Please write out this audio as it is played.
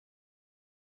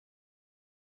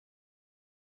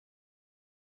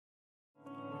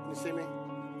you see me?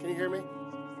 Can you hear me?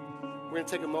 We're going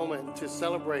to take a moment to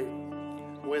celebrate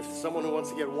with someone who wants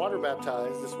to get water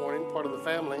baptized this morning, part of the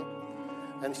family.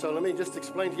 And so let me just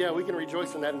explain to you, we can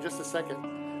rejoice in that in just a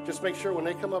second. Just make sure when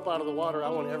they come up out of the water, I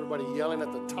want everybody yelling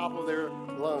at the top of their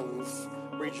lungs,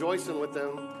 rejoicing with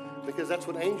them, because that's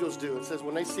what angels do. It says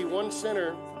when they see one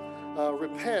sinner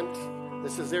repent,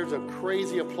 it says there's a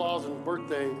crazy applause and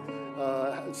birthday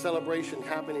celebration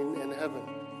happening in heaven.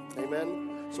 Amen?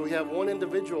 So we have one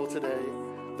individual today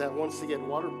that wants to get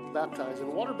water baptized.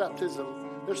 And water baptism,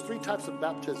 there's 3 types of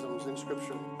baptisms in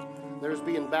Scripture. There's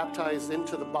being baptized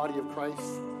into the body of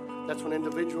Christ. That's when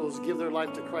individuals give their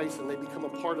life to Christ and they become a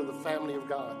part of the family of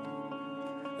God.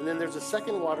 And then there's a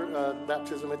second water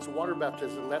baptism. It's water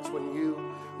baptism. That's when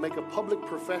you make a public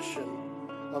profession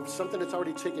of something that's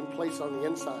already taken place on the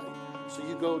inside. So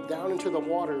you go down into the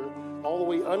water all the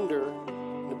way under.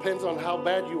 Depends on how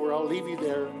bad you were. I'll leave you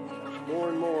there more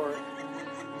and more.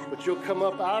 But you'll come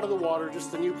up out of the water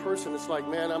just a new person. It's like,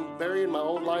 man, I'm burying my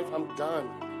old life. I'm done.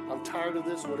 I'm tired of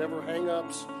this. Whatever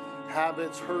hang-ups,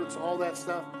 habits, hurts, all that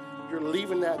stuff, you're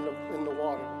leaving that in the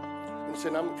water. And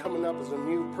saying, I'm coming up as a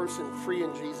new person, free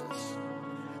in Jesus.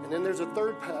 And then there's a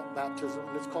third baptism,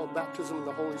 and it's called baptism in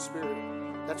the Holy Spirit.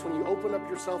 That's when you open up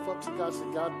yourself up to God, say,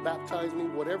 God, baptize me,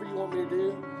 whatever you want me to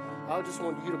do. I just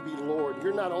want you to be Lord.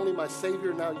 You're not only my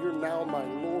Savior now, you're now my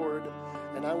Lord,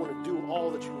 and I want to do all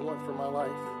that you want for my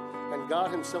life. And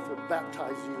God himself will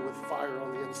baptize you with fire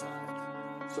on the inside.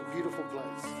 It's a beautiful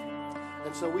place.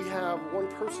 And so we have one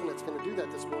person that's going to do that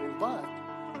this morning. But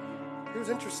here's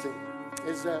interesting,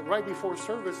 is that right before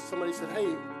service, somebody said,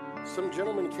 hey, some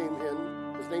gentleman came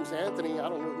in. His name's Anthony. I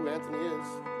don't know who Anthony is.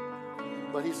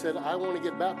 But he said, I want to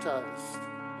get baptized.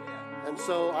 And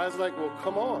so I was like, well,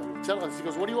 come on. Tell us. He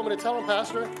goes, what do you want me to tell him,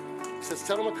 Pastor? He says,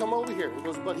 tell him to come over here. He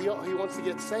goes, but he wants to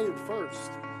get saved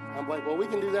first. I'm like, well, we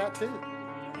can do that too.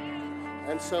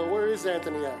 And so where is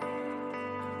Anthony at?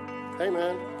 Hey,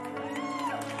 man.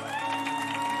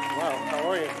 Wow, how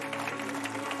are you?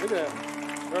 Look at that.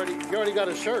 You already got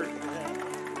a shirt.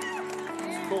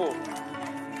 It's cool.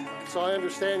 So I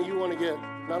understand you want to get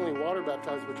not only water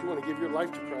baptized, but you want to give your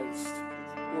life to Christ.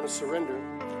 You want to surrender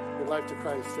your life to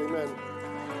Christ. Amen.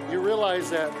 You realize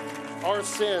that our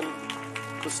sin,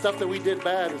 the stuff that we did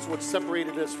bad, is what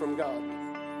separated us from God.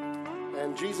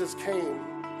 And Jesus came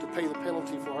to pay the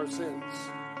penalty for our sins.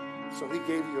 So he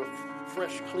gave you a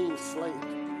fresh, clean slate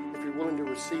if you're willing to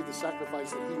receive the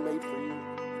sacrifice that he made for you.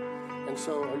 And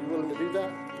so are you willing to do that?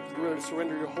 Are you willing to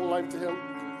surrender your whole life to him?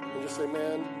 And just say,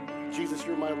 man, Jesus,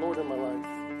 you're my Lord in my life.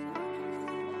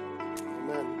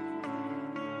 Amen.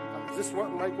 Is this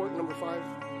mic work, number 5?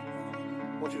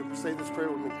 I want you to say this prayer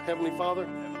with me. Heavenly Father,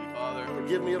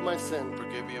 forgive me of my sin.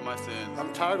 Forgive me of my sins.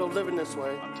 I'm tired of living this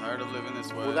way. I'm tired of living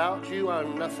this way. Without you,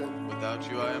 I'm nothing. Without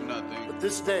you, I am nothing. But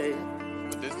this day,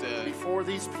 before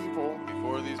these people,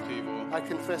 I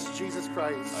confess Jesus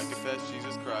Christ.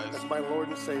 As my Lord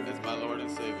and Savior. As my Lord and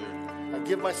Savior. I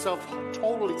give myself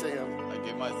totally to him. I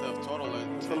give myself totally to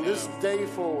him. From this day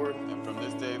forward, I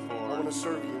want to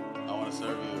serve you. I want to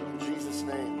serve you. In Jesus'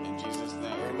 name. In Jesus'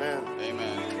 name. Amen.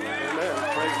 Amen. Amen.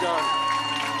 Praise God.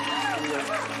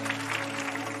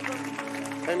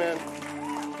 Amen.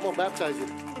 I'm going to baptize you.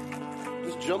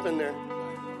 Just jump in there.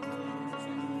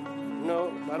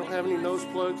 No, I don't have any nose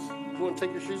plugs. You want to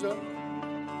take your shoes off?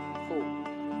 Cool.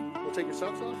 You want to take your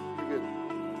socks off? You're good.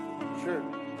 Sure.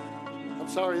 I'm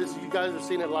sorry. You guys are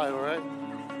seeing it live, all right?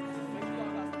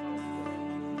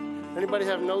 Anybody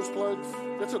have nose plugs?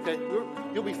 That's okay.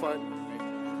 You'll be fine.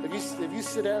 If you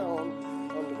sit down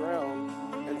on the ground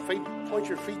and point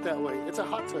your feet that way, it's a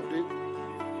hot tub, dude.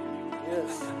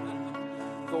 Yes.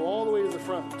 Go all the way to the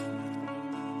front.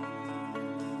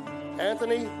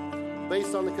 Anthony,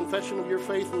 based on the confession of your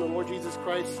faith in the Lord Jesus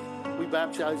Christ, we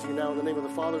baptize you now in the name of the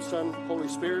Father, Son, Holy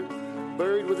Spirit,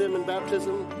 buried with him in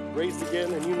baptism, raised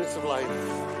again in newness of life.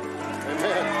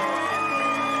 Amen.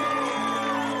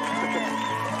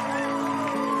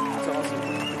 That's awesome.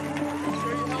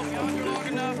 Sure you helped me out here long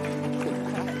enough?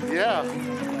 Yeah.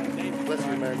 Bless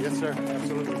you, man. Yes, sir.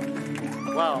 Absolutely.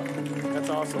 Wow. That's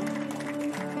awesome.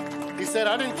 He said,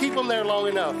 I didn't keep them there long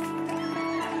enough.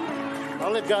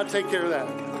 I'll let God take care of that.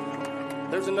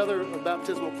 There's another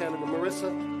baptismal candidate,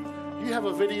 Marissa. Do you have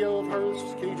a video of hers?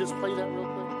 Can you just play that real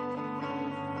quick?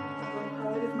 I'm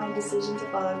proud of my decision to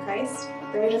follow Christ,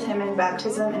 buried with him in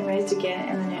baptism and raised again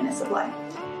in the newness of life.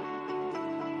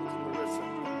 Marissa.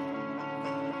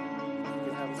 You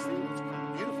can have a seat.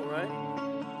 Beautiful, right?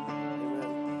 Amen.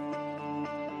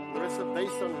 Marissa,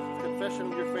 based on the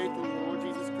confession of your faith in the Lord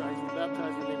Jesus Christ, we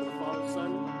baptize you in the name of the Father,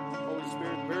 Son, Holy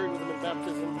Spirit, buried with him in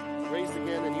baptism, raised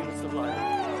again in newness of life.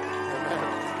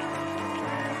 Amen.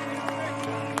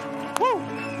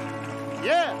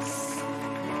 Yes.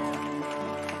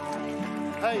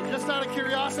 Hey, just out of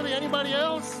curiosity, anybody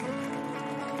else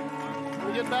want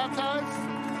to get baptized?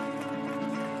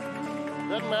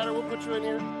 Doesn't matter. We'll put you in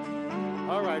here.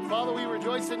 All right. Father, we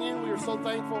rejoice in you. We are so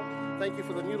thankful. Thank you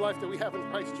for the new life that we have in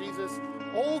Christ Jesus.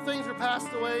 Old things are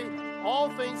passed away. All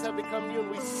things have become new, and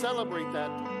we celebrate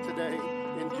that today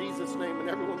in Jesus' name. And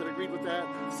everyone that agreed with that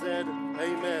said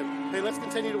amen. Hey, let's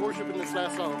continue to worship in this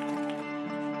last song.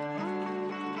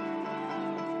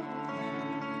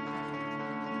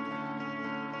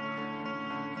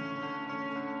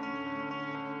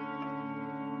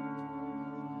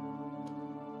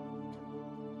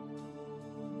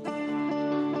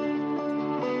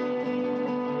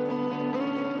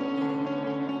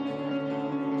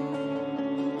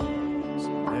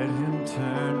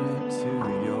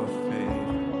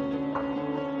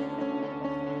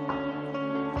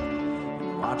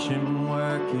 Watch him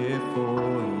work it for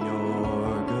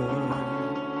your good.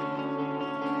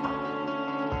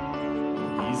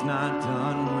 He's not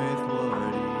done with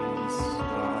what he's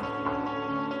started.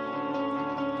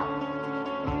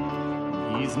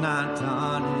 He's not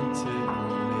done until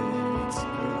it's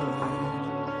good.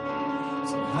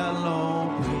 So hello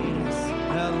peace,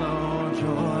 hello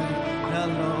joy,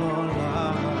 hello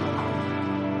love,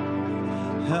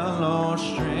 hello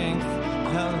strength,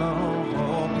 hello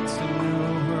hope. It's a new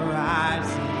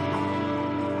horizon.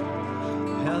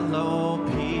 Hello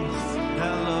peace,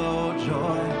 hello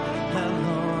joy,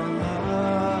 hello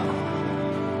love,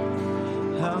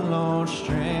 hello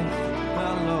strength,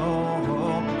 hello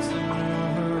hope. It's a new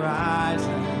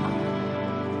horizon.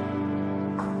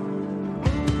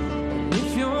 If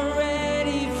you're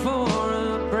ready for a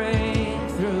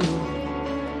breakthrough,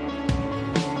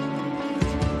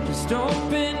 just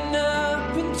open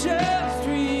up and just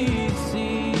receive.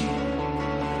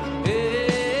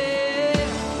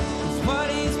 What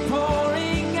he's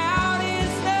pouring out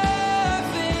is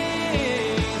nothing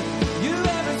you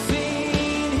ever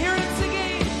seen. Hear it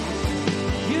again.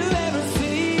 You ever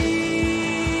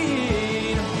seen.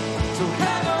 So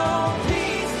hello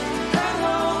peace,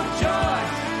 hello joy,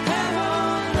 hello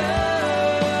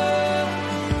love,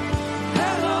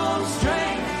 hello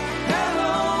strength,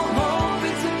 hello hope.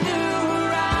 It's a new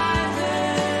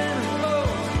horizon. Oh,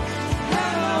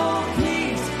 hello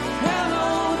peace, hello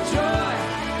joy,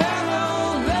 hello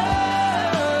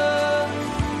love,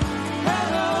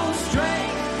 hello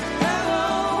strength, hello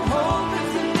hope.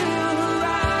 It's a new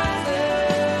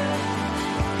horizon.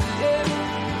 Yeah.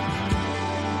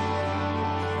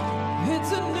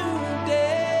 It's a new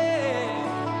day.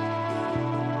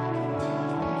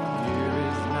 Here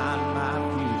is not my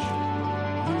future.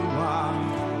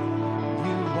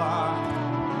 You are.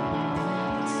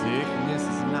 Sickness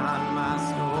is not my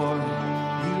story.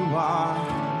 You are.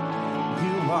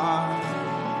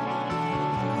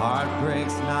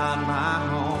 Heartbreak's not my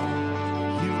home.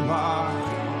 You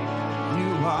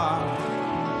are.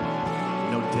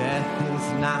 No, death is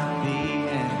not the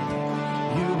end.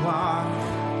 You are.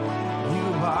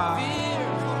 Fear,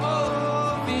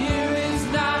 oh, fear.